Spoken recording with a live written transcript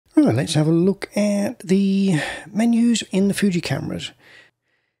Right, let's have a look at the menus in the Fuji cameras.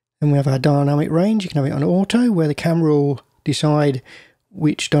 And we have our dynamic range. You can have it on auto, where the camera will decide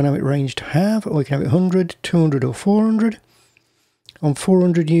which dynamic range to have, or you can have it 100, 200 or 400. On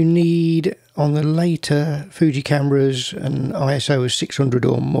 400 you need, on the later Fuji cameras, an ISO of 600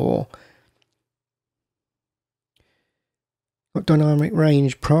 or more. Got dynamic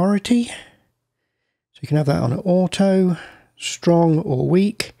range priority, so you can have that on auto, strong or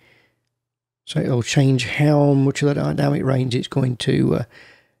weak. So it'll change how much of the dynamic range it's going to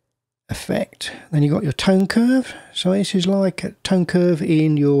affect. Then you've got your tone curve. So this is like a tone curve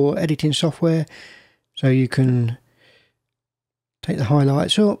in your editing software. So you can take the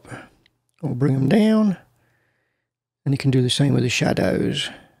highlights up or bring them down. And you can do the same with the shadows.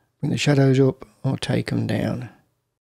 Bring the shadows up or take them down.